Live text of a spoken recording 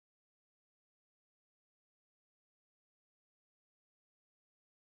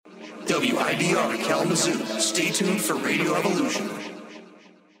WIDR Kalamazoo. Stay tuned for Radio Evolution.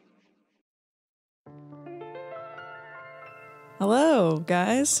 Hello,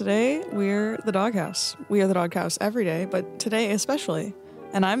 guys. Today we're the Doghouse. We are the Doghouse every day, but today especially.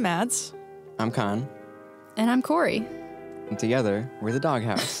 And I'm Mads. I'm Con. And I'm Cori. And together, we're the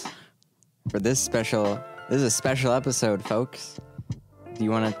Doghouse. For this is a special episode, folks. Do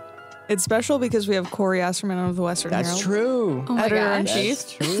you want to... It's special because we have Cori Osterman of the Western Herald. That's true. Oh my Editor-in-Chief.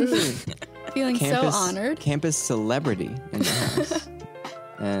 That's true. Feeling so honored. Campus celebrity in the house.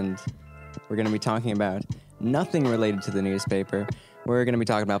 And we're going to be talking about nothing related to the newspaper. We're going to be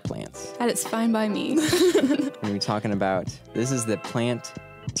talking about plants. That is fine by me. We're going to be talking about... This is the plant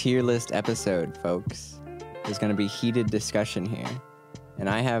tier list episode, folks. There's going to be heated discussion here. And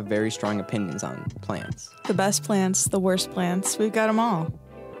I have very strong opinions on plants. The best plants, the worst plants. We've got them all.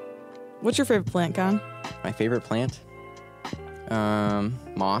 What's your favorite plant, Con? My favorite plant?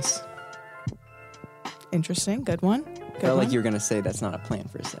 Moss. Interesting. Good one. I felt like you were going to say that's not a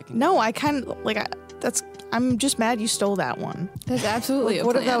plant for a second. No, I kind of... I'm just mad you stole that one. That's absolutely a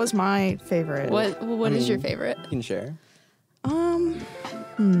What plant. if that was my favorite? What is your favorite? You can share.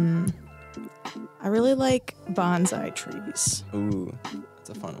 I really like bonsai trees. Ooh, that's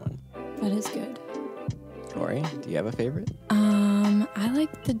a fun one. That is good. Cori, do you have a favorite? I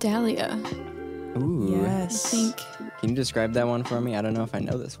like the dahlia. Ooh. Yes. I think Can you describe that one for me? I don't know if I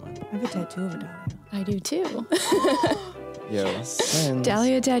know this one. I have a tattoo of a dahlia. I do too. Yo. Friends.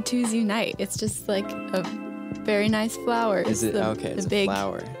 Dahlia tattoos unite. It's just like a very nice flower. Is it? Okay, it's big, a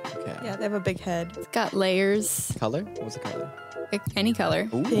flower. Okay. Yeah, they have a big head. It's got layers. Color? What was the color? Any color.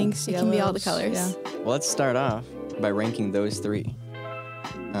 Ooh. Pinks, It can be all the yellows. colors. Yeah. Well, let's start off by ranking those three.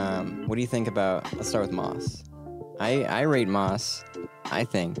 What do you think about... Let's start with moss. I rate moss, I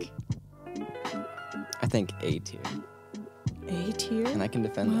think A tier. A tier? And I can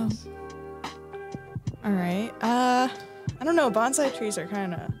defend Wow. this. All right. I don't know. Bonsai trees are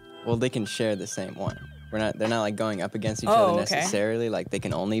kind of... Well, they can share the same one. They're not like going up against each Oh, other okay. necessarily. Like they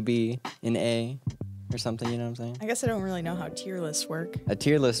can only be in A or something, you know what I'm saying? I guess I don't really know how tier lists work. A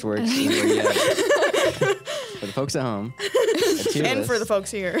tier list works is where you have, for the folks at home. A tier And list, for the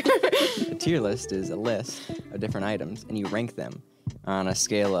folks here. a tier list is a list of different items and you rank them on a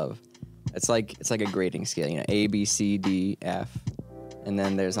scale of it's like a grading scale, you know, A, B, C, D, F. And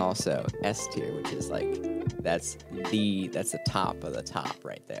then there's also S tier, which is like that's the top of the top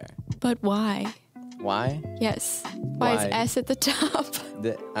right there. But why? Why? Yes. Why is S at the top?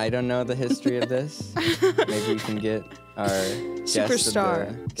 I don't know the history of this. Maybe we can get our Superstar.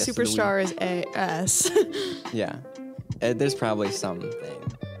 guest of the Superstar is A-S. week. Yeah. There's probably something.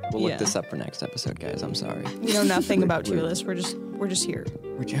 We'll Yeah. look this up for next episode, guys. I'm sorry. We know nothing about tier lists. We're just here.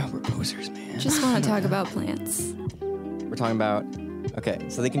 We're posers, man. Just want to talk about plants. We're talking about... Okay,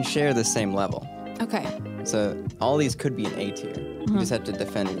 so they can share the same level. Okay. So all these could be an A tier. You just have to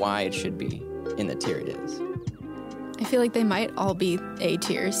defend why it should be in the tier it is. I feel like they might all be A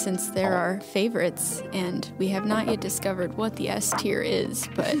tier since there are favorites, and we have not yet discovered what the S tier is,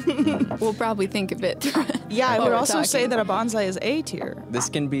 but we'll probably think of it. Yeah, I while would we're also talking. say that a bonsai is A tier. This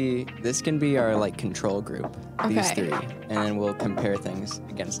can be our like control group. These Okay. three, and then we'll compare things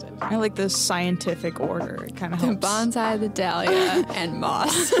against it. I like the scientific order. It kind of The helps. bonsai, the dahlia, and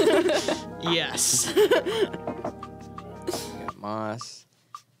moss. Yes. We got moss,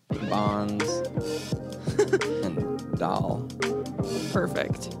 bonds, and doll.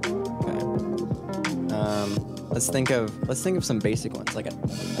 Perfect. Okay. Let's think of some basic ones, like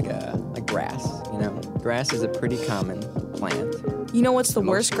grass. You know, grass is a pretty common plant. You know what's the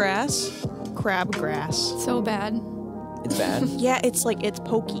worst grass? Crabgrass. So bad. It's bad. Yeah, it's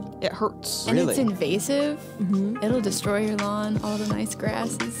pokey. It hurts. And Really? it's invasive. It'll destroy your lawn, all the nice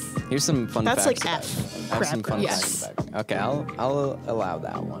grasses. Here's some fun That's facts. like about F. it. I have some fun Yes. facts about it. Okay, I'll allow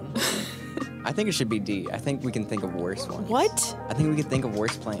that one. I think it should be D. I think we can think of worse ones. What? I think we could think of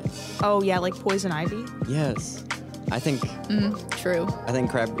worse plants. Oh, yeah, like poison ivy? Yes. I think True.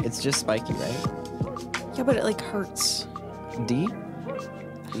 crab. It's just spiky, right? Yeah, but it like hurts. D.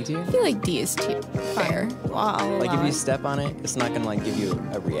 D tier. I feel like D is fair. Well, I'll Like if allow you it. step on it, it's not gonna like give you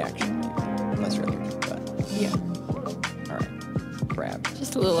a reaction, maybe, unless you're allergic. But Yeah. all right, crab.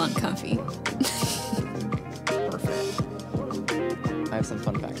 Just a little uncomfy. Perfect. I have some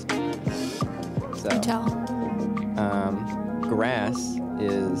fun facts. So, You tell. grass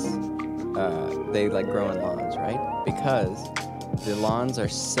is they like grow in lawns, right? Because the lawns are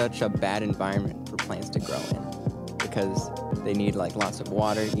such a bad environment for plants to grow in, because they need like lots of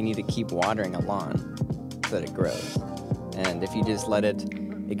water. You need to keep watering a lawn so that it grows. And if you just let it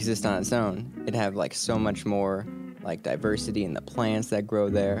exist on its own, it'd have like so much more like diversity in the plants that grow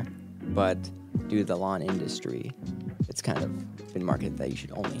there. but due to the lawn industry, it's kind of been marketed that you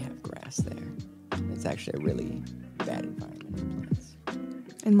should only have grass there. It's actually a really bad environment for plants.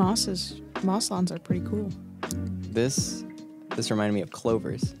 And moss lawns are pretty cool. This reminded me of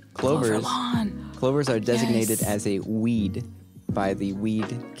clovers. Clover lawn. Clovers are designated Yes. as a weed by the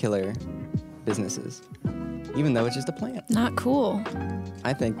weed killer businesses, even though it's just a plant. Not cool.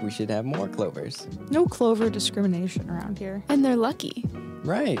 I think we should have more clovers. No clover discrimination around here. And they're lucky.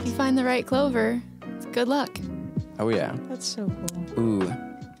 Right. You find the right clover, it's good luck. Oh, yeah. That's so cool. Ooh.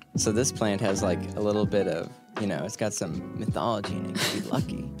 So this plant has like a little bit of, it's got some mythology in it to be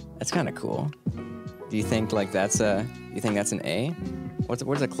lucky. That's kind of cool. Do you think like that's an A?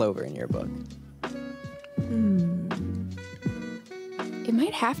 What's a clover in your book? It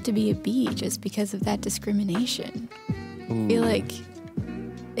might have to be a B just because of that discrimination. Ooh. I feel like it's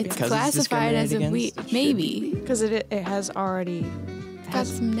Because it's classified as a discriminated weed. against? It should Maybe. Because it has already... Got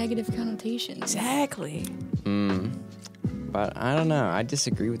some negative connotations. Exactly. But I don't know. I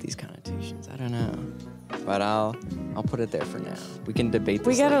disagree with these connotations. I don't know. But I'll put it there for now. We can debate this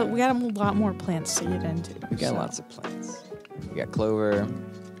We got later. a lot more plants to get into. We got lots of plants. We got clover.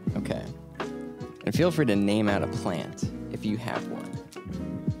 Okay. And feel free to name out a plant if you have one.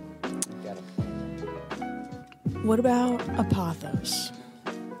 You got a plant. What about a pothos?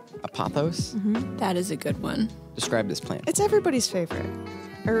 A pothos? That is a good one. Describe this plant. It's everybody's favorite.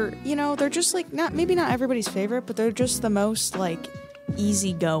 Or, they're just like, maybe not everybody's favorite, but they're just the most like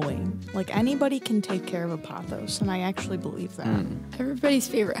easygoing. Like anybody can take care of a pothos, and I actually believe that. Everybody's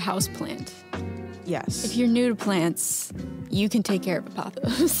favorite house plant. Yes. If you're new to plants, you can take care of a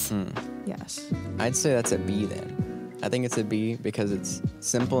pothos. Yes. I'd say that's a B then. I think it's a B because it's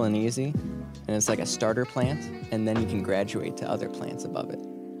simple and easy, and it's like a starter plant, and then you can graduate to other plants above it.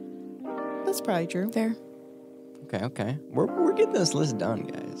 That's probably true. Fair. Okay. We're getting this list done,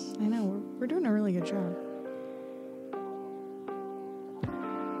 guys. I know. We're doing a really good job.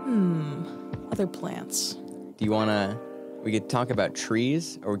 Other plants. Do you we could talk about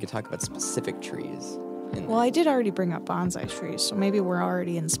trees, or we could talk about specific trees? Well, I did already bring up bonsai trees, so maybe we're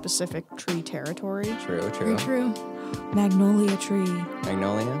already in specific tree territory. True. Very true. Magnolia tree.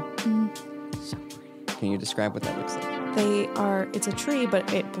 Magnolia? So pretty. Can you describe what that looks like? It's a tree,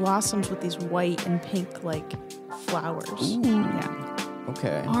 but it blossoms with these white and pink, like, flowers. Ooh. Yeah.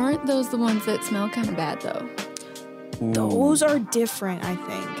 Okay. Aren't those the ones that smell kind of bad, though? Ooh. Those are different, I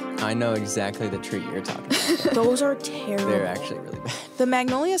think. I know exactly the tree you're talking about. Those are terrible. They're actually really bad. The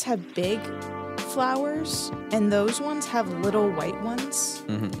magnolias have big flowers, and those ones have little white ones,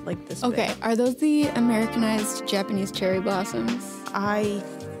 like this Okay, big. are those the Americanized Japanese cherry blossoms? I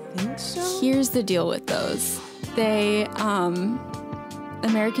think so. Here's the deal with those. They,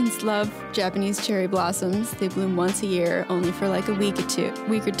 Americans love Japanese cherry blossoms. They bloom once a year, only for like a week or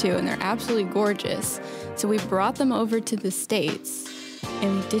two, and they're absolutely gorgeous. So we brought them over to the States,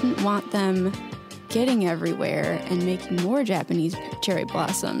 and we didn't want them getting everywhere and making more Japanese cherry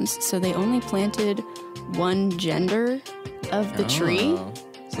blossoms. So they only planted one gender of the tree,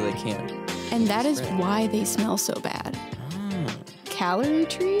 So they can't. and that is spread. why they smell so bad. Calorie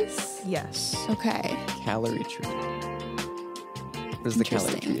trees? Yes. Okay. Calorie tree. What is the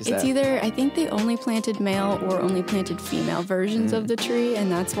calorie tree? Is It's that either, I think they only planted male or only planted female versions of the tree,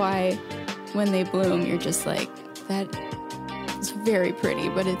 and that's why when they bloom, you're just like, that is very pretty,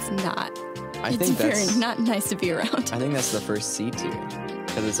 but it's not. I It's think very that's not nice to be around. I think that's the first C tier.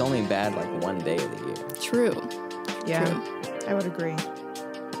 Because it's only bad like one day of the year. True. Yeah, True. I would agree.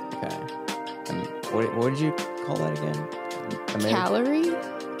 Okay. And what did you call that again? Calorie?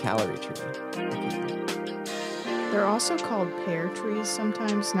 Calorie tree. Okay. They're also called pear trees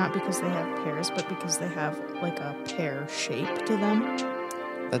sometimes, not because they have pears, but because they have like a pear shape to them.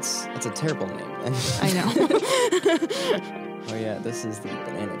 That's a terrible name. Man. I know. Oh yeah, this is the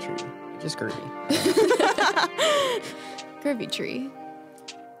banana tree. Just curvy. Curvy tree.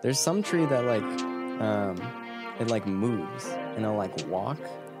 There's some tree that like it like moves and it'll like walk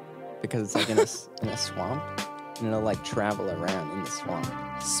because it's like in a swamp and it'll like travel around in the swamp.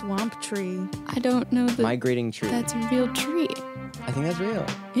 Swamp tree. I don't know that Migrating tree. that's a real tree. I think that's real.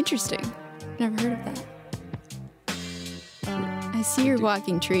 Interesting. Never heard of that. I see your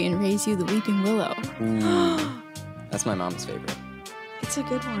walking tree and raise you the weeping willow. Ooh. That's my mom's favorite. It's a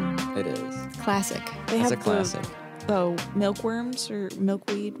good one. It is. Classic. They That's a have classic. the milkworms or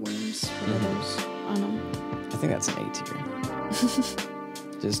milkweed worms. What are those on them? I think that's an A tier.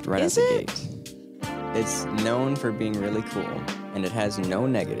 Just right Is out the it? gate. It's known for being really cool, and it has no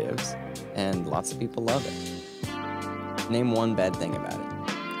negatives, and lots of people love it. Name one bad thing about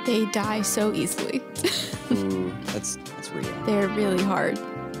it. They die so easily. Ooh, that's real. They're really hard.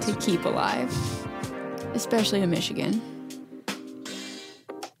 to keep alive, especially in Michigan.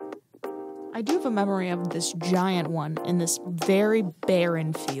 I do have a memory of this giant one in this very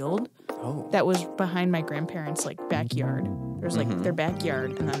barren field that was behind my grandparents' like backyard. There's like their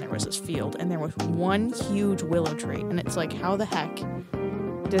backyard, and then there was this field, and there was one huge willow tree, and it's like, how the heck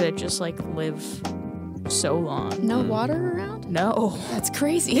did it just like live so long? No water around? No. That's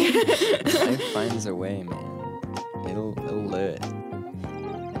crazy. Life finds a way, man. It'll live.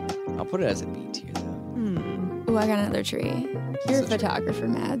 I'll put it as a B tier though. Oh, I got another tree. You're a photographer,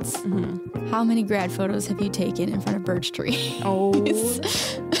 Mads. How many grad photos have you taken in front of birch tree? Oh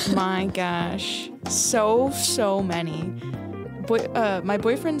my gosh. So many. My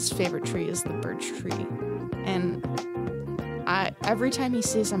boyfriend's favorite tree is the birch tree. And every time he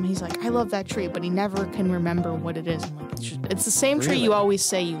sees them, he's like, I love that tree, but he never can remember what it is. I'm like, it's the same tree you always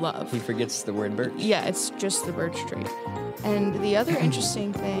say you love. He forgets the word birch? Yeah, it's just the birch tree. And the other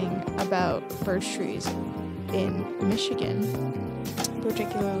interesting thing about birch trees in Michigan,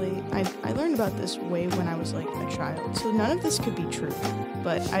 particularly, I learned about this way when I was like a child. So none of this could be true,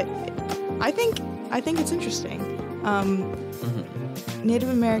 but I think it's interesting. Native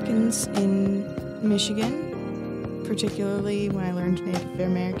Americans in Michigan, particularly when I learned Native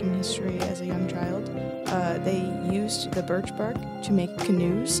American history as a young child, they used the birch bark to make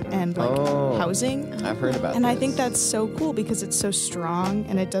canoes and like housing. I've heard about And this. I think that's so cool because it's so strong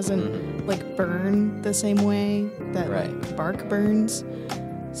and it doesn't like burn the same way that like bark burns.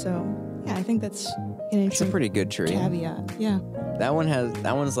 So yeah, I think that's an interesting It's a pretty good tree. caveat. Yeah. That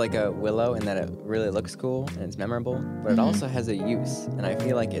one's like a willow in that it really looks cool and it's memorable, but it also has a use, and I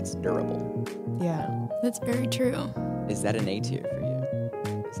feel like it's durable. Yeah. That's very true. Is that an A tier for you?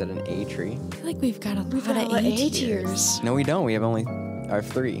 Is that an A tree? I feel like we've got a lot of A tiers. No, we don't. We have only our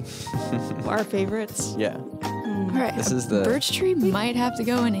 3. Our favorites. Yeah. All right, This is the birch tree might have to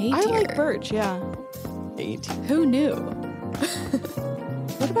go in A tier. I like birch, yeah. 8. Who knew?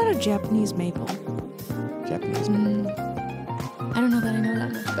 What about a Japanese maple? Japanese. I don't know that I know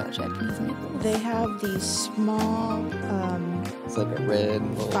that much about Japanese maple. They have these small, It's like a red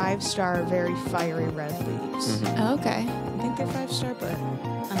little 5-star, very fiery red leaves. Oh, okay. I think they're 5-star,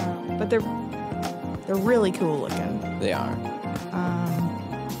 but they're really cool looking. They are. I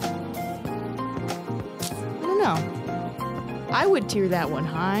don't know. I would tier that one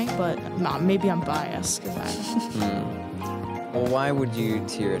high, but maybe I'm biased because Well, why would you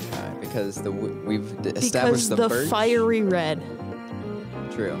tier it high? Because we've established the birch. fiery red.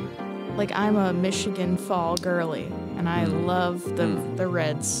 True. Like I'm a Michigan fall girly, and I love the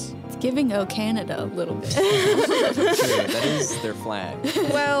reds. It's giving O Canada a little bit. True. That is their flag.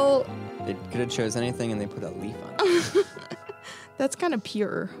 Well, They could have chose anything and they put a leaf on it. that's kind of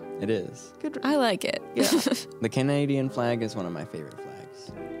pure. It is. Good. I like it. Yeah. The Canadian flag is one of my favorite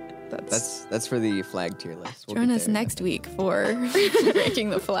flags. That's for the flag tier list. We'll Join get us there. next week for ranking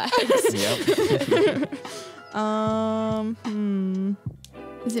the flags. Yep.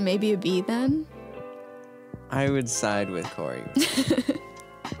 Is it maybe a B then? I would side with Cori.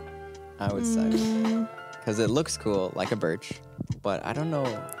 I would side with because it looks cool, like a birch, but I don't know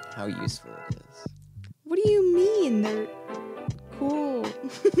how useful it is. What do you mean? They're cool.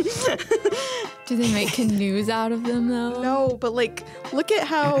 Do they make canoes out of them though? No, but like, look at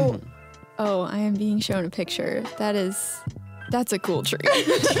how. Oh, I am being shown a picture. That's a cool tree.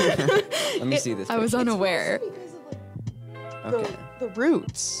 Let me see this. I was picture. unaware. Okay, the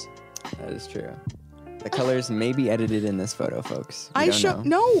roots. that is true. The colors may be edited in this photo, folks. We don't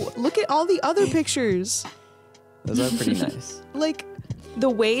know. No, look at all the other pictures. Those are pretty nice. Like, the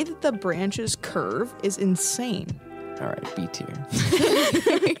way that the branches curve is insane. All right, B tier.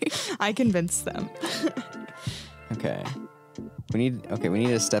 I convinced them. Okay. We need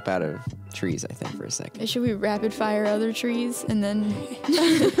to step out of trees, I think, for a second. Should we rapid fire other trees and then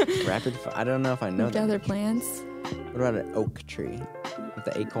I don't know if I know the that. other plants? What about an oak tree with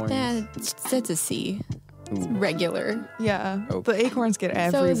the acorns? That's a C. It's Ooh. regular. Yeah, Oak. the acorns get So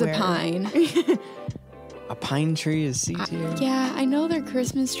everywhere. is a pine. A pine tree is C tier? Yeah, I know they're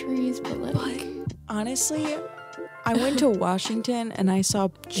Christmas trees, but like, Honestly, I went to Washington and I saw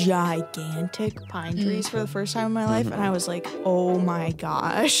gigantic pine trees for the first time in my life, and I was like, oh my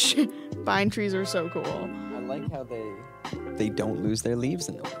gosh, pine trees are so cool. I like how they don't lose their leaves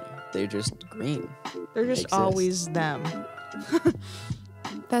in the winter. They're just green. They're just Exist. always them.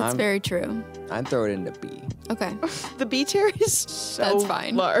 that's very true. I'd throw it into B. Okay, The B tier is so That's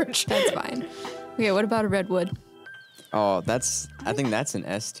fine. large. that's fine. Okay, what about a redwood? Oh, I think that's an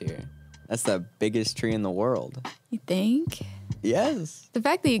S tier. That's the biggest tree in the world. You think? Yes. The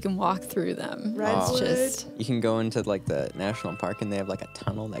fact that you can walk through them. Redwood. Just, You can go into like the national park and they have like a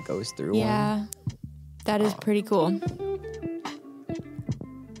tunnel that goes through one. yeah. That is pretty cool.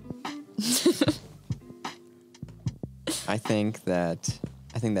 I think that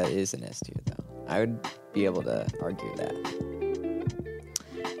is an S tier though. I would be able to argue that.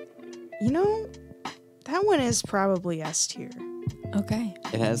 You know, that one is probably S tier. Okay.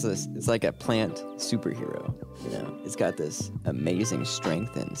 It has this, it's like a plant superhero, you know? It's got this amazing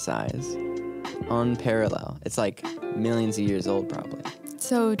strength and size. Unparalleled. It's like millions of years old probably.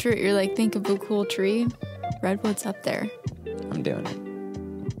 So true. You're like, think of a cool tree. Redwood's up there. I'm doing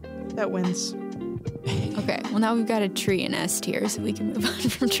it. That wins. Okay. Well, now we've got a tree in S tier, so we can move on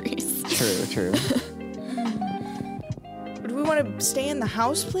from trees. True. Do we want to stay in the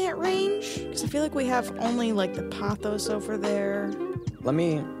houseplant range? Because I feel like we have only like the pothos over there. Let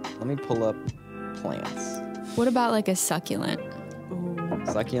me pull up plants. What about like a succulent? Ooh.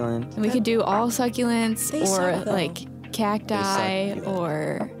 Succulent. And we could do all succulents They or suck, though. like cacti They suck,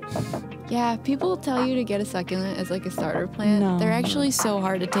 or... Yeah, people tell you to get a succulent as like a starter plant. No. They're actually so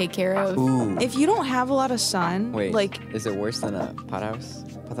hard to take care of. Ooh. If you don't have a lot of sun, Wait, like is it worse than a pothouse?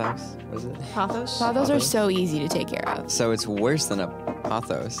 Pothouse? Was it? pothos. Those are Pothos? so easy to take care of. So it's worse than a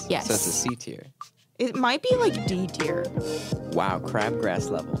pothos. Yes. So it's a C tier. It might be like D tier. Wow, crabgrass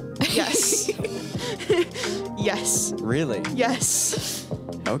level. Yes. Yes. Really? Yes.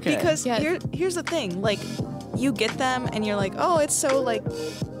 Okay. Because Yeah. here's the thing. Like, you get them and you're like, oh, it's so like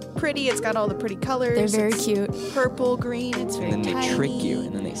pretty. It's got all the pretty colors. They're very It's cute. purple, green. It's very and then they tiny. trick you,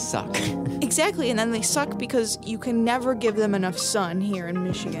 and then they suck. Exactly, and then they suck because you can never give them enough sun here in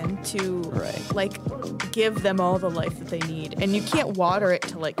Michigan to Right. like give them all the life that they need. And you can't water it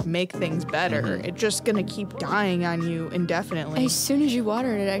to like make things better. Mhm. It's just gonna keep dying on you indefinitely. As soon as you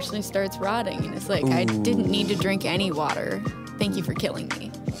water it, it actually starts rotting. And it's like, I didn't need to drink any water. Thank you for killing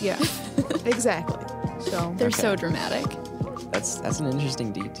me. Yeah. Exactly. So They're Okay. so dramatic. That's an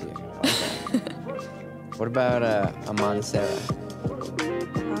interesting D tier. I like that. What about a Montserrat?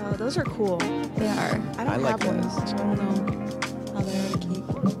 those are cool. They are. I don't I like have one, those. so I don't know how they're to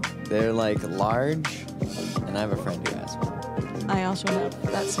keep. They're like large, and I have a friend who has one. I also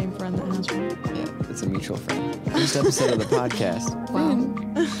have that same friend that has one. Yeah, it's a mutual friend. First episode of the podcast. Wow.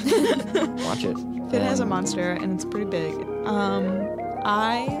 Watch it. Finn has a And monster and it's pretty big.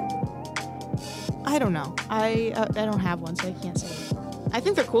 I don't know. I don't have one, so I can't say. I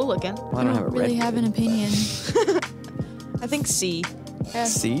think they're cool looking. Well, I I don't don't have a really red have an opinion. I think C. Yeah.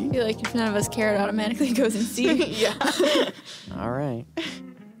 C? I feel like if none of us care, it automatically goes in C. Yeah. All right.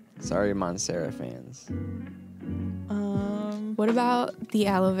 Sorry, Montserrat fans. What about the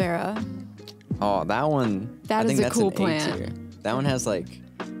aloe vera? Oh, that one. That I think is a that's cool an A plant. tier. That one has like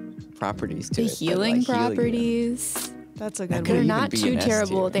properties to The it. that, healing like, heal you. properties. That's a That good could They're one. even not be too an S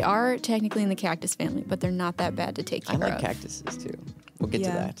terrible. tier. They are technically in the cactus family, but they're not that bad to take I care like of. cactuses too. We'll get to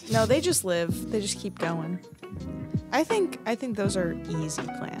that. No, they just live. They just keep going. I think those are easy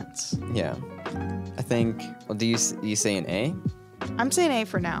plants. Yeah. I think. Well, do you say an A? I'm saying A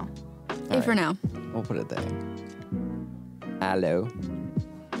for now. A for now. We'll put it there. Aloe.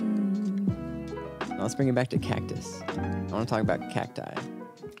 Now let's bring it back to cactus. I want to talk about cacti.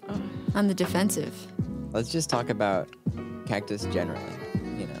 On the defensive. Let's just talk about cactus generally,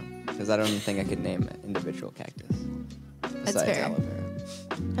 you know, because I don't think I could name an individual cactus besides fair. aloe vera.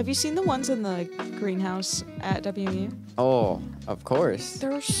 Have you seen the ones in the greenhouse at WMU? Oh, of course.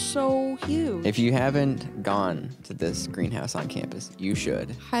 They're so huge. If you haven't gone to this greenhouse on campus, you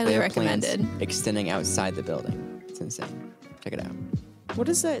should. Highly They have plants recommended. extending outside the building. It's insane. Check it out. What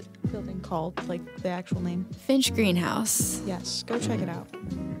is that building called? Like the actual name? Finch Greenhouse. Yes, go check it out.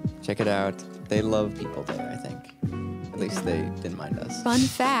 Check it out. They love people there, I think. At least they didn't mind us. Fun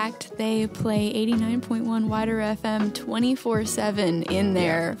fact, they play 89.1 WIDR FM 24/7 in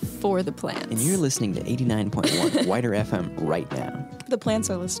there for the plants. And you're listening to 89.1 WIDR FM right now. The plants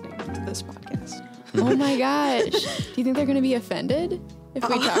are listening to this podcast. Oh my gosh. Do you think they're going to be offended if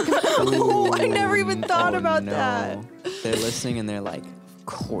we talk about Oh, I never even thought Oh, about no. that. They're listening and they're like, of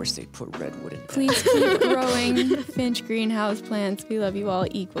course they put redwood in there. Please keep growing Finch Greenhouse plants. We love you all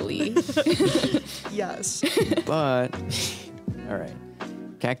equally. Yes. But, all right.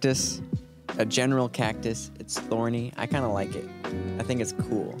 Cactus, a general cactus, it's thorny. I kind of like it. I think it's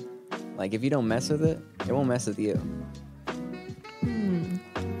cool. Like, if you don't mess with it, it won't mess with you.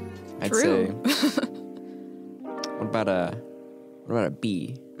 I'd True. say. What about a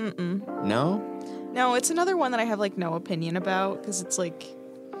bee? Mm-mm. No? No, it's another one that I have like no opinion about because it's like,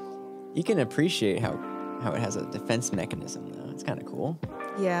 You can appreciate how it has a defense mechanism, though. It's kind of cool.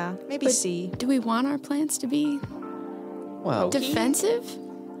 yeah, maybe But- C. Do we want our plants to be Well, Defensive?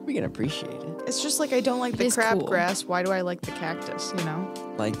 we can appreciate it. It's just like I don't like the is cool. crabgrass. Why do I like the cactus, you know?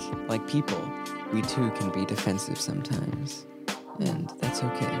 Like people, we too can be defensive sometimes. And that's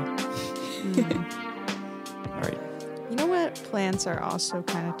okay. All right. You know what plants are also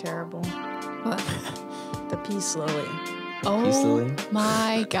kind of terrible? What? The peace lily. Oh Peace lily?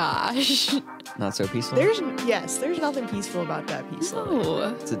 my gosh. Not so peaceful? There's nothing peaceful about that peace lily.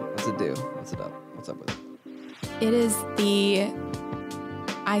 No. What's it do? What's it up? What's up with it? It is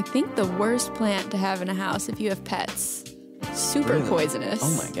I think the worst plant to have in a house if you have pets. Super Really? poisonous.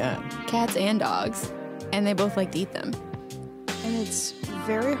 Oh my god. Cats and dogs. And they both like to eat them. And it's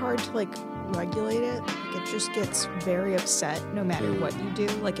very hard to like regulate it. Like, it just gets very upset no matter what you do.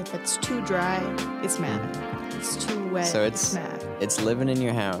 Like if it's too dry, it's mad. It's too wet, So it's mad. It's living in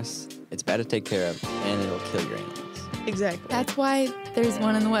your house. It's bad to take care of, and it'll kill your animals. Exactly. That's why there's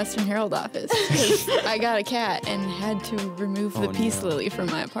one in the Western Herald office. Because I got a cat and had to remove the peace lily from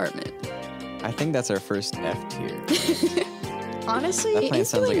my apartment. I think that's our first F tier. Honestly, That It plant is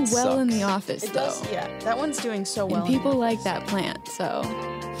sounds like doing it well in sucks. the office, it though. does. Yeah, that one's doing so well. And people like that plant, so.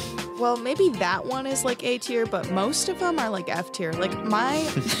 Well, maybe that one is like A tier, but most of them are like F tier. Like my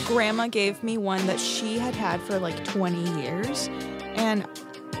grandma gave me one that she had for like 20 years, and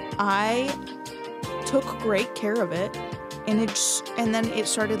I took great care of it. And then it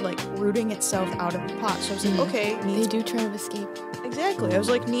started like rooting itself out of the pot. So I was like, okay, They do try to escape. exactly. I was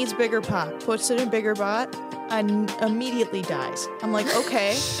like, needs bigger pot. Puts it in bigger pot and immediately dies. I'm like,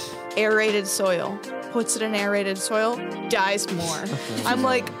 okay, aerated soil. Puts it in aerated soil, dies more. I'm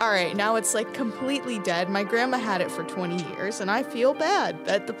like, all right, now it's like completely dead. My grandma had it for 20 years, and I feel bad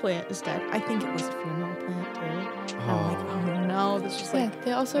that the plant is dead. I think it was a funeral plant too. I'm like, oh no, this is Yeah, like,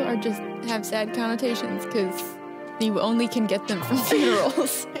 they also have sad connotations because you only can get them from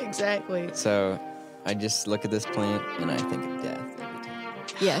funerals. exactly. So I just look at this plant, and I think of death every time.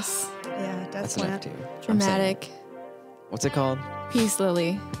 Yes. Yeah, That's that's an F plant. tier. Dramatic. What's it called? Peace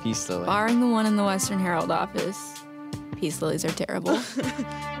lily. Peace lily. Barring the one in the Western Herald office, peace lilies are terrible.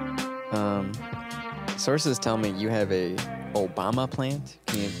 Sources tell me you have a Obama plant.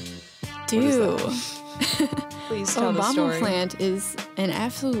 Can you? Do. What Please tell the Obama story. plant is an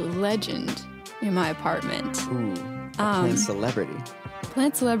absolute legend in my apartment. Ooh, a plant celebrity.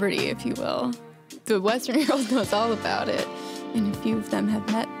 Plant celebrity, if you will. The Western Herald knows all about it, and a few of them have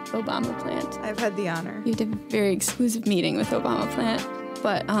met Obama plant. I've had the honor. You did a very exclusive meeting with Obama plant,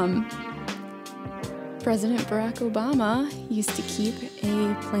 but President Barack Obama used to keep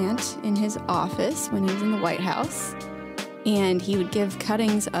a plant in his office when he was in the White House, and he would give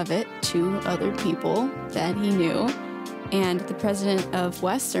cuttings of it to other people that he knew. And the president of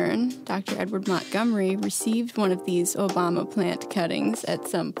Western, Dr. Edward Montgomery, received one of these Obama plant cuttings at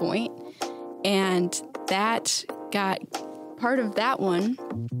some point, and part of that one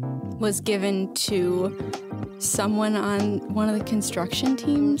was given to someone on one of the construction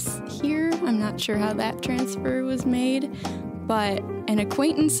teams here. I'm not sure how that transfer was made, but an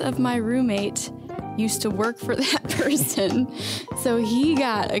acquaintance of my roommate used to work for that person. So he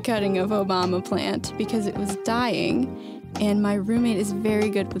got a cutting of Obama plant because it was dying, and my roommate is very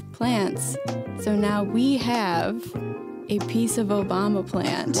good with plants. So now we have a piece of Obama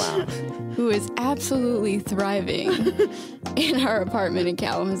plant. Wow. Who is absolutely thriving in our apartment in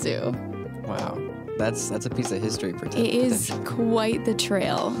Kalamazoo. Wow. That's a piece of history for It is quite the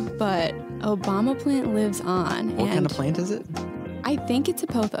trail, but Obama plant lives on. What and kind of plant is it? I think it's a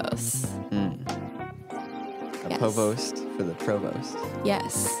pothos. A Yes. provost for the provost.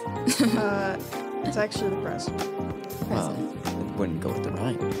 Yes. It's actually the president. Well, it wouldn't go with the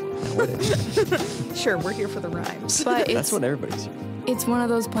rhyme, now would it? Sure, we're here for the rhymes. But That's what everybody's here. it's one of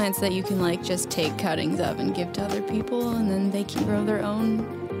those plants that you can like just take cuttings of and give to other people, and then they can grow their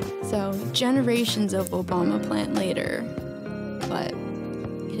own. So generations of Obama plant later, but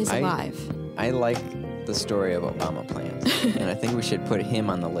it is alive. I like the story of Obama plant, and I think we should put him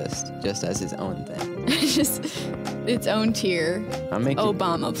on the list just as his own thing. Just its own tier. I'm making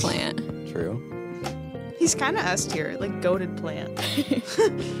Obama plant. True. He's kind of S tier, like goated plant.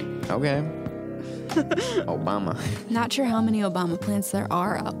 Okay. Obama. Not sure how many Obama plants there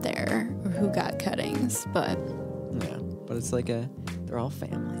are out there or who got cuttings, but Yeah, but it's like they're all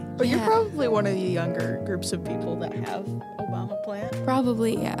family. But you're Yeah. probably one of the younger groups of people that have Obama plant.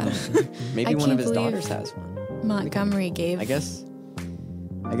 probably, yeah. Maybe I one of can't his believe daughters has one. Montgomery gave I guess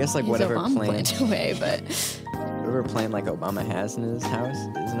like his whatever Obama plant plant away, but whatever plant like Obama has in his house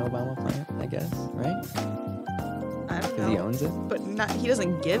is an Obama plant, I guess, right? I don't Because he know. owns it. But he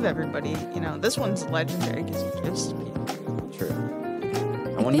doesn't give everybody, this one's legendary because he gives to people.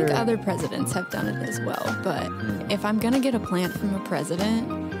 True. I think other presidents have done it as well, but if I'm going to get a plant from a president,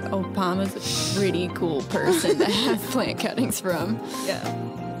 Obama's a pretty cool person to have plant cuttings from. Yeah.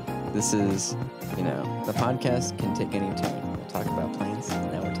 This is, the podcast can take any turn. We'll talk about plants,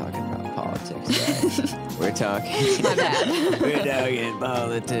 and now we're talking about politics, guys. We're talking... My bad. We're talking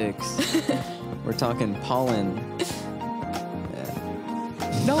politics. We're talking pollen.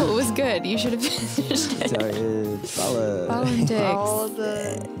 No, it was good. You should have finished it. Sorry, pollen. Politics. All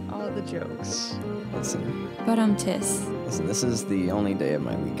the jokes. Listen, This this is the only day of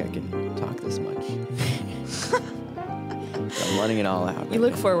my week I can talk this much. I'm letting it all out. You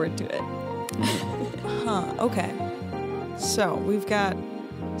look forward to it. Okay. So we've got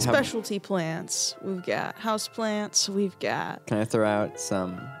specialty plants. We've got house plants. We've got... Can I throw out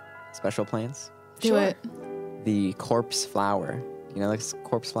some special plants? Do it. The corpse flower. You know, like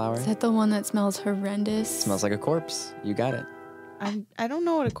corpse flower? Is that the one that smells horrendous? Smells like a corpse. You got it. I don't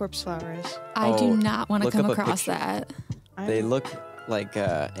know what a corpse flower is. I do not want to look come up a across picture. that. They look like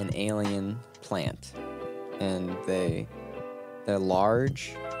an alien plant, and they're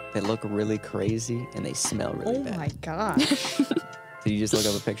large. They look really crazy, and they smell really bad. Oh my gosh. Did you just look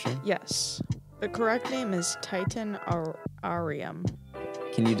up a picture? Yes. The correct name is Titan Arium.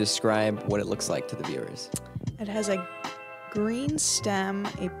 Can you describe what it looks like to the viewers? It has a green stem,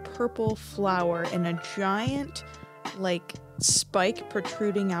 a purple flower, and a giant, spike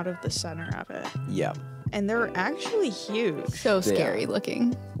protruding out of the center of it. Yeah. And they're actually huge. So scary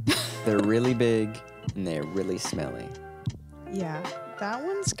looking. They're really big, and they're really smelly. Yeah. That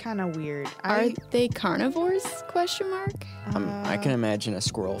one's kind of weird. Are they carnivores? Question mark. I can imagine a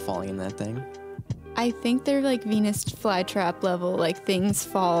squirrel falling in that thing. I think they're like Venus flytrap level. Like things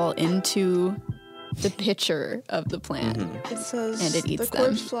fall into the pitcher of the plant. It says and it eats the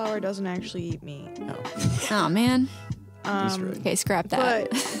corpse them. flower doesn't actually eat meat. No. Oh man. Easter egg. Okay, scrap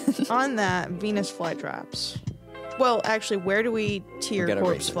that. But on that, Venus flytraps. Well, actually, where do we tier gotta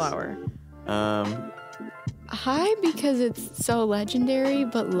corpse rate this. flower? High because it's so legendary,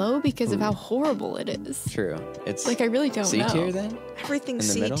 but low because of how horrible it is. True. It's Like I really don't C know. tier then?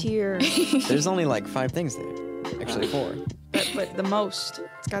 Everything's In the C middle? tier. There's only like 5 things there. Actually 4. but the most.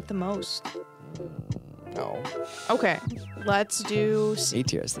 It's got the most. No. Okay, let's do C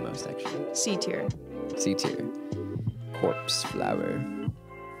tier is the most actually. C tier. C tier. Corpse flower.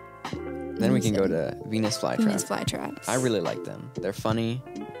 Then we can go to Venus flytrap. Venus flytraps. I really like them. They're funny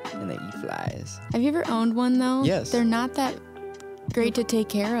and they eat flies. Have you ever owned one though? Yes. They're not that great to take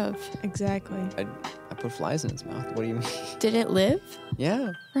care of. Exactly. I put flies in its mouth. What do you mean? Did it live?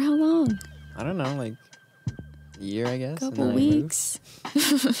 Yeah. For how long? I don't know, like a year, I guess. and Couple then I moved. weeks.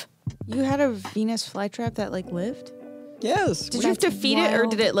 You had a Venus flytrap that lived? Yes. Did you have to That's feed it, or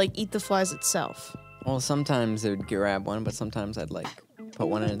wild. did it eat the flies itself? Well, sometimes it would grab one, but sometimes I'd put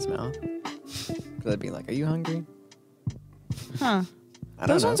one in its mouth. Because I'd be like, "Are you hungry?" Huh. I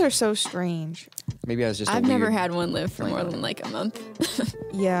don't Those know. ones are so strange. Maybe I was just. I've a never weird had one live for plant more owner. than like a month.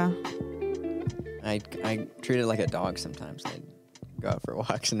 Yeah. I treat it like a dog sometimes. I'd go out for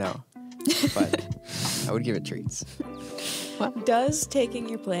walks. No, but I would give it treats. Does taking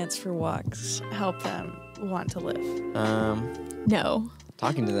your plants for walks help them want to live? No.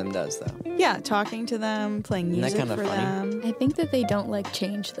 Talking to them does though. Yeah, talking to them, playing Isn't that music kinda for funny? them. I think that they don't like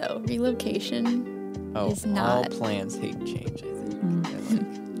change though. Relocation Oh, is all not plants hate change. I think. They're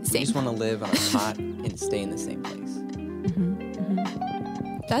like, same. we just want to live on a cot and stay in the same place.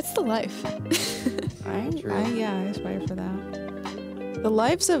 That's the life. True. I aspire for that. The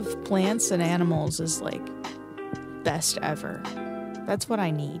lives of plants and animals is best ever. That's what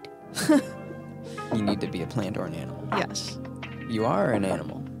I need. You need to be a plant or an animal. Yes. You are an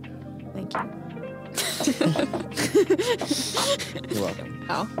animal. Thank you. You're welcome.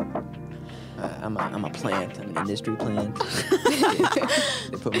 Oh. I'm a plant. I'm an industry plant.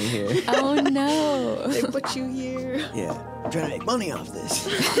 They put me here. Oh no. They put you here. Yeah, I'm trying to make money off this.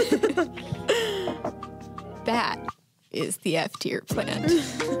 That is the F tier plant.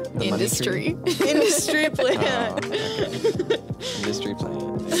 The money Industry. tree? Industry Oh, plant. okay. Industry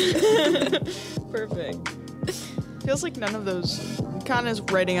plant. Perfect. Feels like none of those. Kana's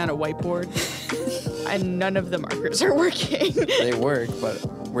writing on a whiteboard, and none of the markers are working. They work, but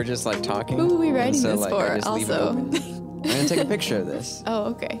we're just talking. Who are we and writing so, this I for, just leave it also? open. I'm gonna take a picture of this. Oh,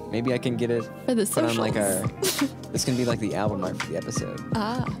 okay. Maybe I can get it For the put on socials. this can be the album art for the episode.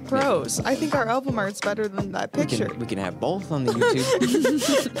 Ah. Pros. I think our album art's better than that picture. We can have both on the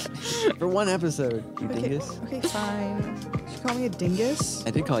YouTube for one episode. You dingus. Okay, fine. Did you call me a dingus? I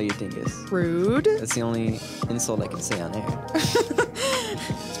did call you a dingus. Rude. That's the only insult I can say on air.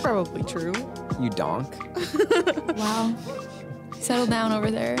 It's probably true. You donk. Wow. Settle down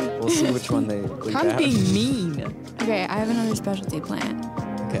over there. We'll see which one they leave I'm out. being mean. Okay, I have another specialty plant.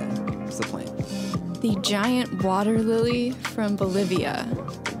 Okay, what's the plan? The giant water lily from Bolivia.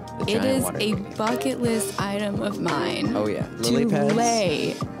 The It giant is water a lily. bucket list item of mine. Oh yeah, lily to pads.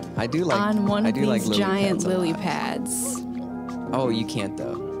 lay I do like. on one I of do like these lily giant pads a lily lot. pads. Oh, you can't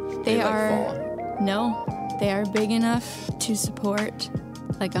though. They like, are fall. no, they are big enough to support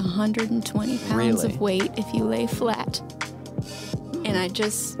like 120 pounds Really? of weight if you lay flat. And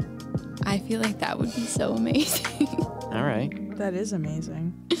I feel like that would be so amazing. All right. That is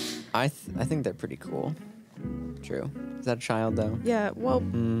amazing. I think they're pretty cool. True. Is that a child though? Yeah, well,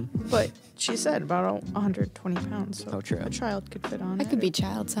 but she said about 120 pounds. So Oh, true. A child could fit on I it. could be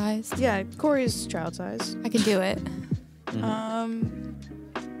child sized. Yeah, Corey's child size. I could do it.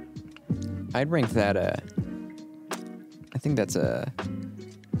 I'd rank that I think that's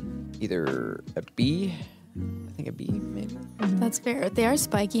either a B. I think a B maybe. That's fair. They are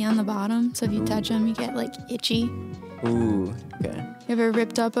spiky on the bottom, so if you touch them, you get like itchy. Ooh. Okay. You ever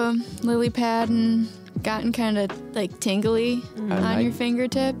ripped up a lily pad and gotten kind of like tingly on your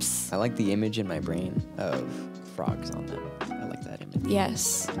fingertips? I like the image in my brain of frogs on them. I like that image.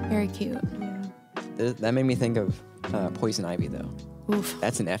 Yes, very cute. That made me think of poison ivy though. Oof.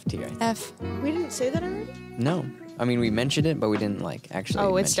 That's an F tier. I think. F. We didn't say that already? No, I mean we mentioned it, but we didn't like actually.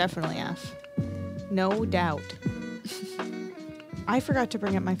 Oh, it's mention definitely F. No doubt. I forgot to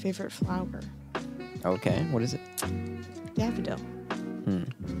bring up my favorite flower, it. Okay, what is it? daffodil.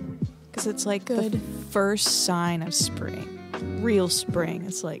 Because it's like Good. the first sign of spring. Real spring.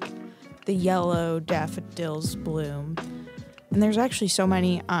 It's like the yellow daffodils bloom. And there's actually so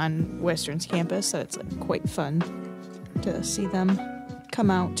many on Western's campus that it's like quite fun to see them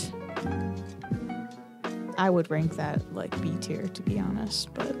come out. I would rank that like B tier, to be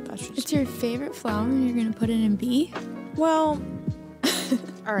honest, but that's just It's your favorite flower and you're going to put it in B? well.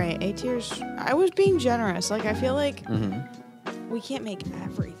 All right, A tier's. I was being generous. Like I feel like we can't make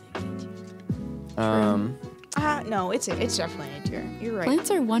everything A tier. No, it's definitely A tier. You're right. Plants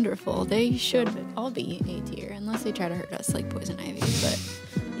are wonderful. They should all be A tier, unless they try to hurt us like poison ivy. But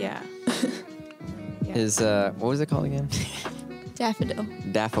Yeah. Is what was it called again? daffodil.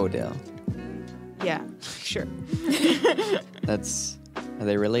 Daffodil. Yeah. Sure. Are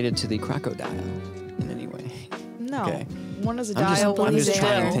they related to the crocodile in any way? No. Okay. One is a I'm dial. One is just a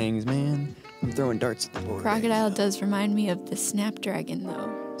trying dial. things, man. I'm throwing darts at the board. Crocodile does remind me of the snapdragon,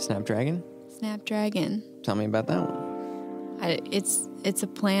 though. Snapdragon? Snapdragon. Tell me about that one. It's a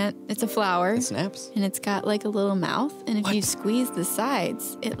plant. It's a flower. It snaps? And it's got like a little mouth. And if you squeeze the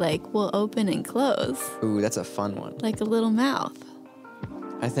sides, it like will open and close Ooh, that's a fun one. like a little mouth.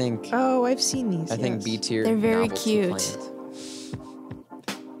 I think Oh, I've seen these. I think yes. B tier. They're very novelty cute. plant.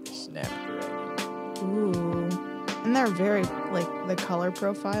 Snapdragon. Ooh. And they're very, like, the color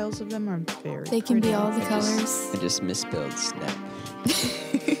profiles of them are very They can be pretty. all the colors. I just misspelled snap.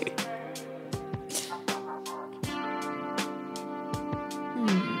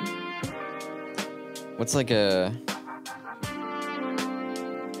 What's like a?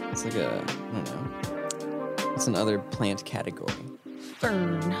 It's like a. I don't know. What's another plant category?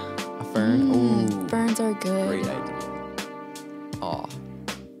 Fern. A fern. Ooh, Ferns are good. great idea. Aw,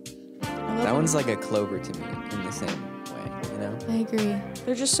 that one's like a clover to me in the same way. You know. I agree.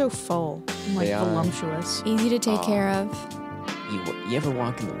 They're just so full and, like, They are. voluptuous. Easy to take care of. You ever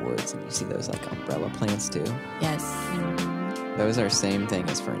walk in the woods and you see those like umbrella plants too? Yes. Those are same thing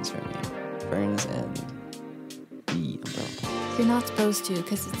as ferns for me. Ferns and the umbrella plants. You're not supposed to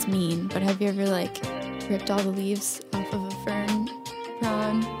because it's mean, but have you ever like ripped all the leaves off of a fern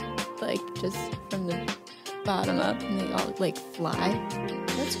frond? Like just from the bottom up and they all like fly?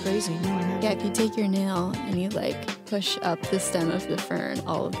 That's crazy. No, I haven't. Yeah, if you take your nail and you like push up the stem of the fern,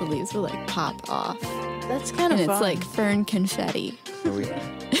 all of the leaves will like pop off. That's kind And of it's fun. like fern confetti. Oh yeah.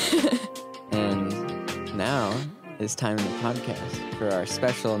 And now it's time in the podcast for our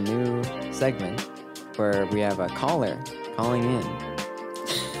special new segment where we have a caller calling in.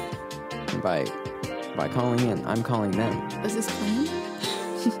 And by calling in, I'm calling them. Was this planned?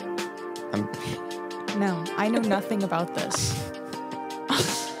 No, I know nothing about this.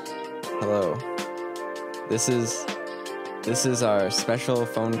 Hello. This is our special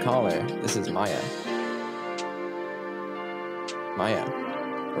phone caller. This is Maya. Maya,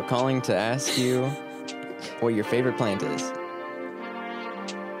 we're calling to ask you what your favorite plant is.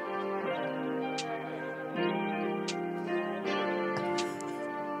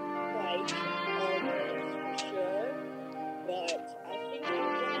 Right, sure, but I think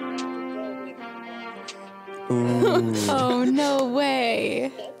I'm going to go with Ooh. Oh, no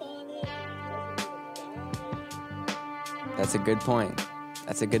way. step on it. That's a good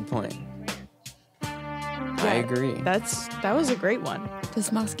point. I agree. That was a great one.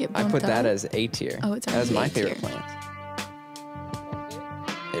 Does moss get I bumped put that up? as A tier. Oh, it's That was already my A favorite tier. plant.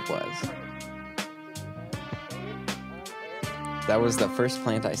 It was. That was the first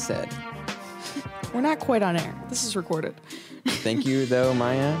plant I said. We're not quite on air. This is recorded. Thank you, though,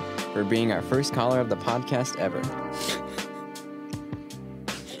 Maya, for being our first caller of the podcast ever.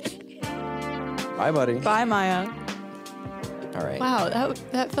 Bye, buddy. Bye, Maya. All right. Wow,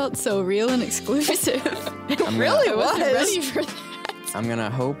 that felt so real and exclusive. I'm really gonna, I wasn't was. ready for that. I'm gonna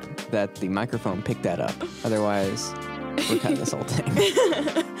hope that the microphone picked that up. Otherwise, we're cutting this whole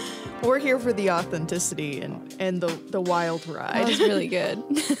thing. We're here for the authenticity and the wild That ride. was really good.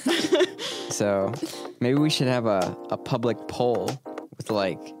 So maybe we should have a public poll with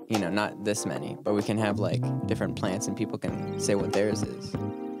not this many, but we can have different plants and people can say what theirs is.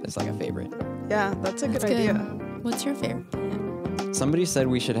 It's like a favorite. Yeah, that's a That's good idea. What's your favorite plant? Somebody said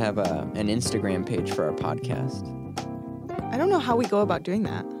we should have an Instagram page for our podcast. I don't know how we go about doing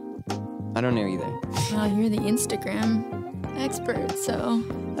that. I don't know either. Well, you're the Instagram expert, so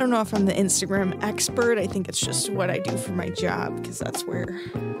I don't know if I'm the Instagram expert. I think it's just what I do for my job because that's where.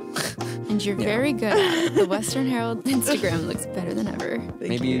 and you're very good at it. The Western Herald Instagram looks better than ever.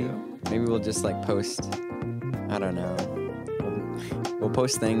 Maybe we'll just post. I don't know. We'll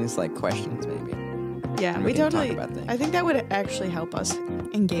post things like questions maybe. Yeah, And we we can talk totally. about things. I think that would actually help us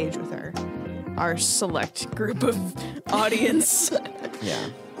engage with our select group of audience. Yeah.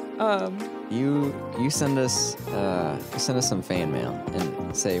 um, You send us some fan mail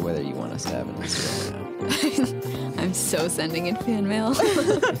and say whether you want us to have an Instagram or not. I'm so sending in fan mail.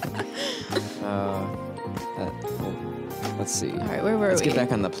 Let's see. All right, where were Let's we? get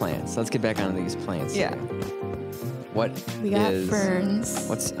back on the plants. Let's get back on these plants. Yeah. here. What We got is- ferns.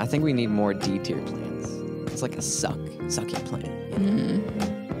 I think we need more D tier plants. It's like a sucky plant.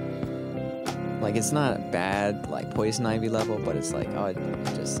 Like it's not bad, like poison ivy level, but it's like, oh, it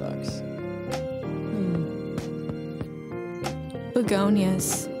just sucks.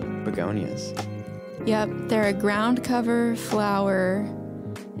 Begonias. Begonias. Yep, they're a ground cover flower,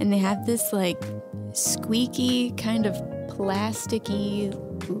 and they have this squeaky kind of plasticky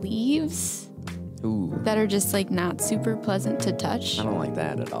leaves Ooh, that are just not super pleasant to touch. I don't like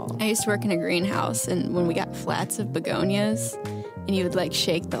that at all. I used to work in a greenhouse, and when we got flats of begonias, and you would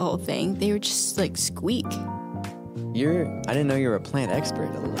shake the whole thing, they would just squeak. I didn't know you were a plant expert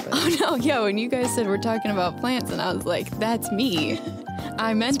a little bit. Oh no, yeah, when you guys said we're talking about plants, and I was like, that's me.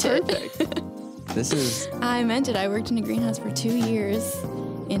 I meant it. This is, I meant it. I worked in a greenhouse for 2 years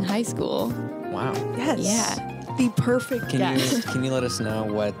in high school. wow. yes. Yeah. The perfect guest. Can you let us know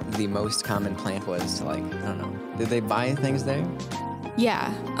what the most common plant was to I don't know. Did they buy things there?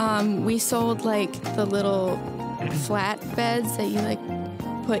 Yeah, we sold the little flat beds that you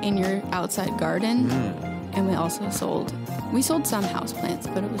put in your outside garden, and we also sold some house plants,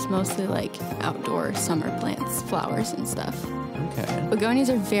 but it was mostly outdoor summer plants, flowers and stuff. Okay. Begonias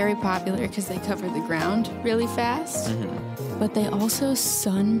are very popular because they cover the ground really fast, but they also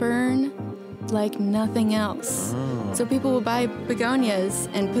sunburn like nothing else. So people would buy begonias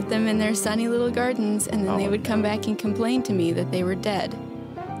and put them in their sunny little gardens, and then they would come back and complain to me that they were dead.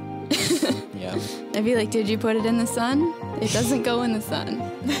 Yeah. I'd be like, did you put it in the sun? It doesn't go in the sun.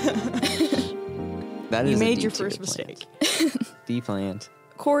 That is You a made D your tier first plant. mistake. D plant.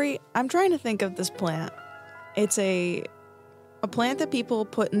 Corey, I'm trying to think of this plant. It's a plant that people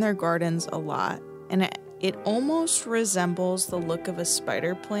put in their gardens a lot, and it almost resembles the look of a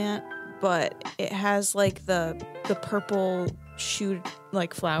spider plant, but it has the purple shoot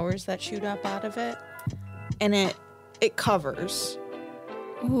flowers that shoot up out of it, and it covers.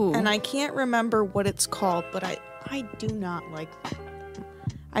 Ooh. And I can't remember what it's called, but I do not like them.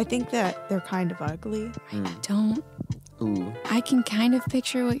 I think that they're kind of ugly. Don't. Ooh. I can kind of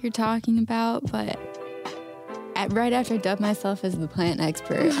picture what you're talking about, but right after I dubbed myself as the plant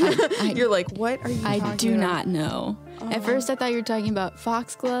expert, You're like, what are you talking I do about? not know. At first, I thought you were talking about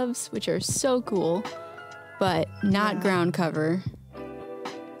foxgloves, which are so cool, but not ground cover.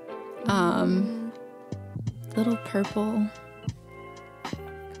 Little purple.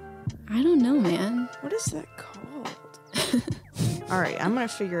 I don't know, man. What is that called? All right, I'm gonna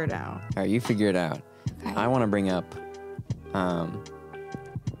figure it out. All right, you figure it out. Okay. I want to bring up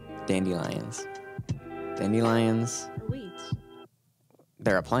dandelions. Dandelions, Weeds.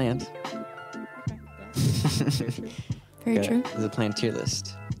 they're a plant. Very true. There's a plant tier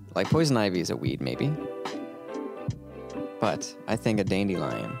list. Like poison ivy is a weed, maybe. But I think a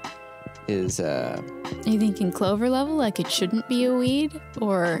dandelion is Are you thinking clover level, like it shouldn't be a weed?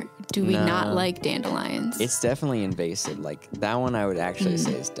 Or do we No. not like dandelions? It's definitely invasive. Like that one, I would actually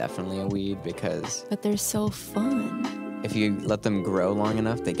say is definitely a weed because But they're so fun. if you let them grow long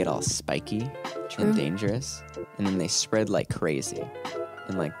enough, they get all spiky and dangerous, and then they spread like crazy,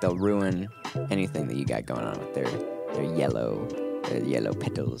 and like they'll ruin anything that you got going on with their yellow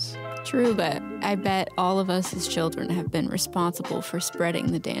petals. True, but I bet all of us as children have been responsible for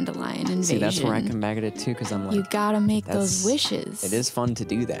spreading the dandelion invasion. See, that's where I come back at it too, because I'm like, You gotta make that's- those wishes. it is fun to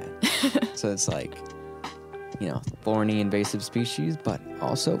do that. So it's like, thorny invasive species, but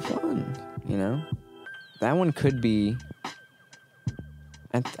also fun, That one could be,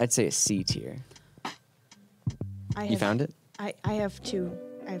 I'd say a C tier. You found it? I have two.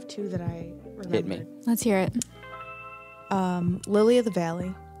 I have two that I remember. Hit me. Let's hear it. Lily of the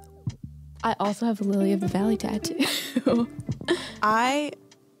Valley. I also have a lily of the valley tattoo.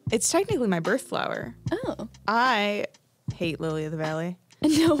 It's technically my birth flower. Oh. I hate Lily of the Valley.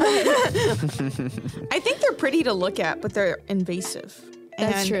 No way. I think they're pretty to look at, but they're invasive.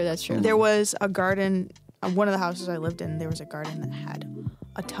 That's true, that's true. There was a garden, one of the houses I lived in, there was a garden that had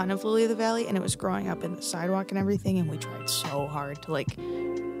a ton of Lily of the Valley, and it was growing up in the sidewalk and everything, and we tried so hard to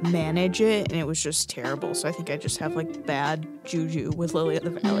manage it, and it was just terrible. So I think I just have bad juju with Lily of the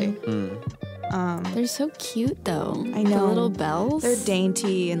Valley. They're so cute though. I know. The little bells. They're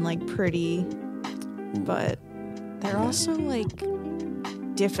dainty and pretty, but they're also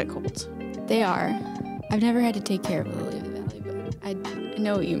difficult. They are. I've never had to take care of a lily of the valley, but I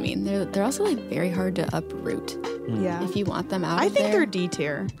know what you mean. They're also very hard to uproot Yeah. if you want them out I of think there. they're D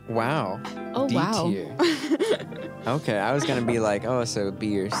tier. Wow. Oh, D wow. tier. Okay, I was gonna be like, so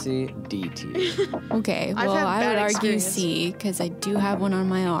B or C, D tier. Okay, I've well, had I bad would argue experience. C because I do have one on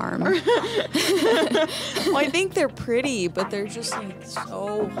my arm. Well, I think they're pretty, but they're just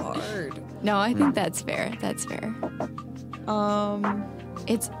so hard. No, I think that's fair. That's fair.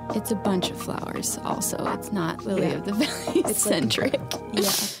 It's a bunch of flowers. Also, it's not lily Yeah. of the valley centric. Yeah.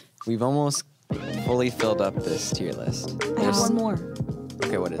 We've almost fully filled up this tier list. I have one more.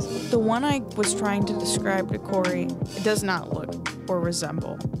 Okay, what is it? The one I was trying to describe to Cori, it does not look or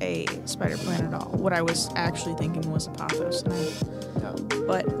resemble a spider plant at all. What I was actually thinking was a pothos,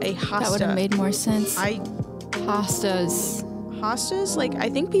 but a hosta. That would have made more sense. Hostas, I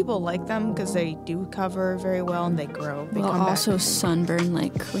think people like them because they do cover very well and they grow. They Well, come also back. sunburn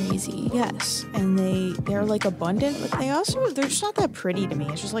like crazy. Yes, and they're abundant, but they're just not that pretty to me.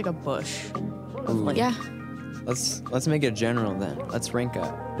 It's just like a bush. Of, Yeah, Let's make it general then. Let's rank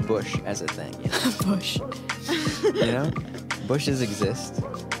a bush as a thing. bush. Bushes exist.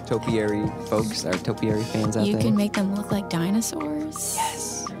 Topiary folks are topiary fans out You there. can make them look like dinosaurs.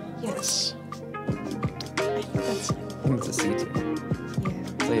 Yes. I think that's I think it's a C tier. yeah.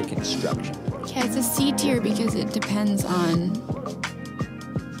 It's like a construction. Yeah, it's a C tier because it depends on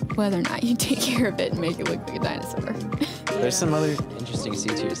whether or not you take care of it and make it look like a dinosaur. There's some other interesting C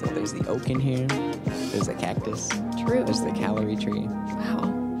tiers. Like there's the oak in here. There's the cactus. True. There's the calorie tree.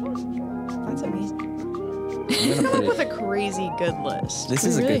 Wow. That's amazing. I'm gonna put With it. a crazy good list. This We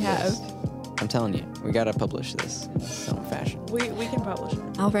is a really good have. list. I'm telling you, we gotta publish this in some fashion. We can publish it.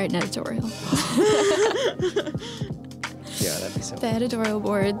 I'll write an editorial. Yeah, that'd be so. The editorial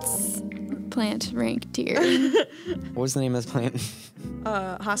board's plant rank tier. What was the name of this plant?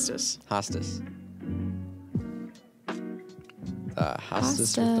 Hostas. Hostas. Hostas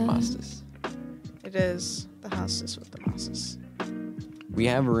with the mostas. It is the hostas with the mostas. We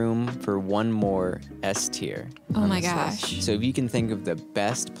have room for one more S tier. Oh on my this gosh. list. So if you can think of the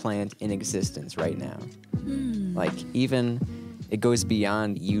best plant in existence right now, even it goes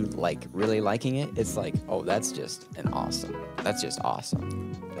beyond you really liking it. It's that's just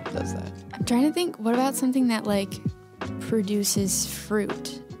awesome that does that. I'm trying to think, what about something that produces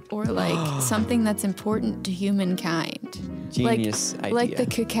fruit or something that's important to humankind? Genius idea. Like the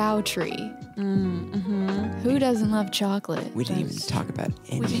cacao tree. Who doesn't love chocolate? We didn't even talk about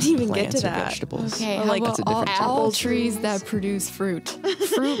any didn't even get plants to or that. vegetables. Okay, Or how that's about a different all topic. trees that produce fruit?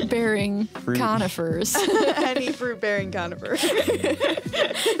 Fruit-bearing conifers. Any fruit-bearing conifer.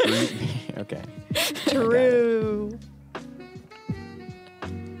 Okay. True.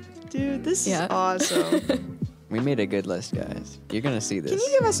 Dude, this is Yeah. awesome. We made a good list, guys. You're gonna see this. Can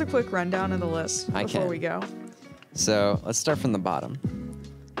you give us a quick rundown of the list I before can. we go? So let's start from the bottom.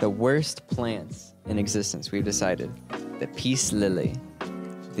 The worst plants in existence. We've decided the peace lily,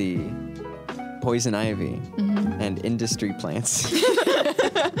 the poison ivy, and industry plants.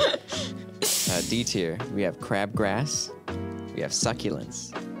 D tier. We have crabgrass. We have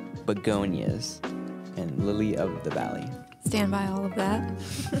succulents, begonias, and lily of the valley. Stand by all of that.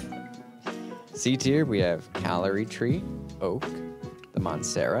 C tier. We have calorie tree, oak, the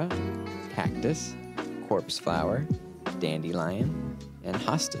Monstera, cactus, corpse flower, dandelion, and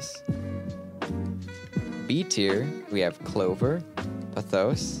hostas. B tier, we have clover,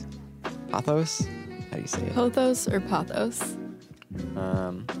 pothos. Pothos? How do you say it? Pothos or pothos?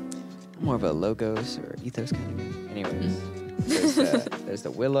 More of a logos or ethos kind of guy. Anyways, there's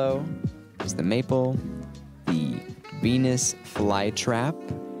the willow, there's the maple, the Venus flytrap,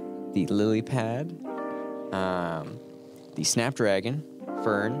 the lily pad, the snapdragon,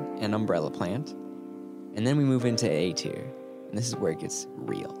 fern, and umbrella plant. And then we move into A tier, and this is where it gets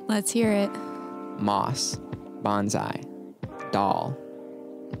real. Let's hear it. Moss, bonsai, doll,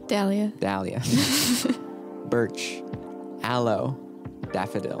 Dahlia. birch, aloe,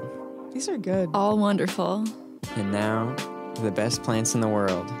 daffodil. These are good. All wonderful. And now, the best plants in the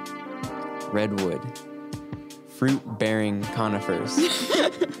world. Redwood, fruit-bearing conifers,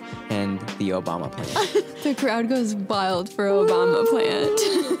 and the Obama plant. The crowd goes wild for Obama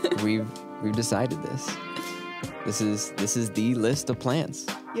plant. We've decided this. This is the list of plants.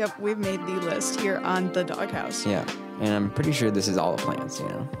 Yep, we've made the list here on the doghouse. Yeah, and I'm pretty sure this is all the plants, you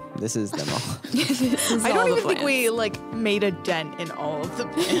know? This is them all. I don't even think we made a dent in all of the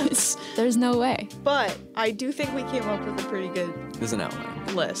plants. There's no way. But I do think we came up with a pretty good This is an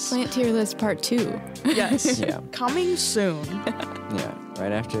outline. list. Plant tier list part 2. Yes. Yeah. Coming soon. Yeah,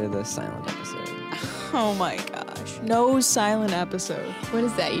 right after the silent episode. Oh my gosh. No silent episode. What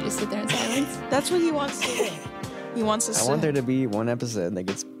is that? You just sit there in silence? That's what he wants to do. He wants to I want there to be one episode that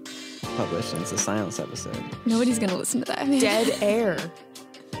gets published and it's a silence episode. Nobody's going to listen to that. dead air.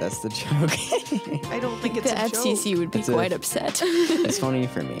 That's the joke. I don't think it's The a FCC joke. would be It's quite upset. It's funny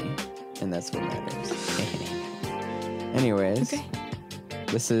for me, and that's what matters. Anyways, Okay.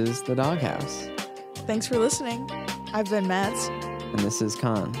 this is the Doghouse, Thanks for listening. I've been Matt. and this is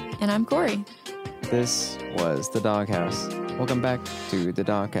Con. And I'm Cori. This was the Doghouse. Welcome back to the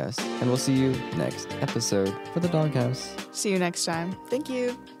Doghouse, and we'll see you next episode for the Doghouse. See you next time. Thank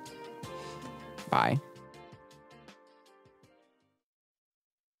you. Bye.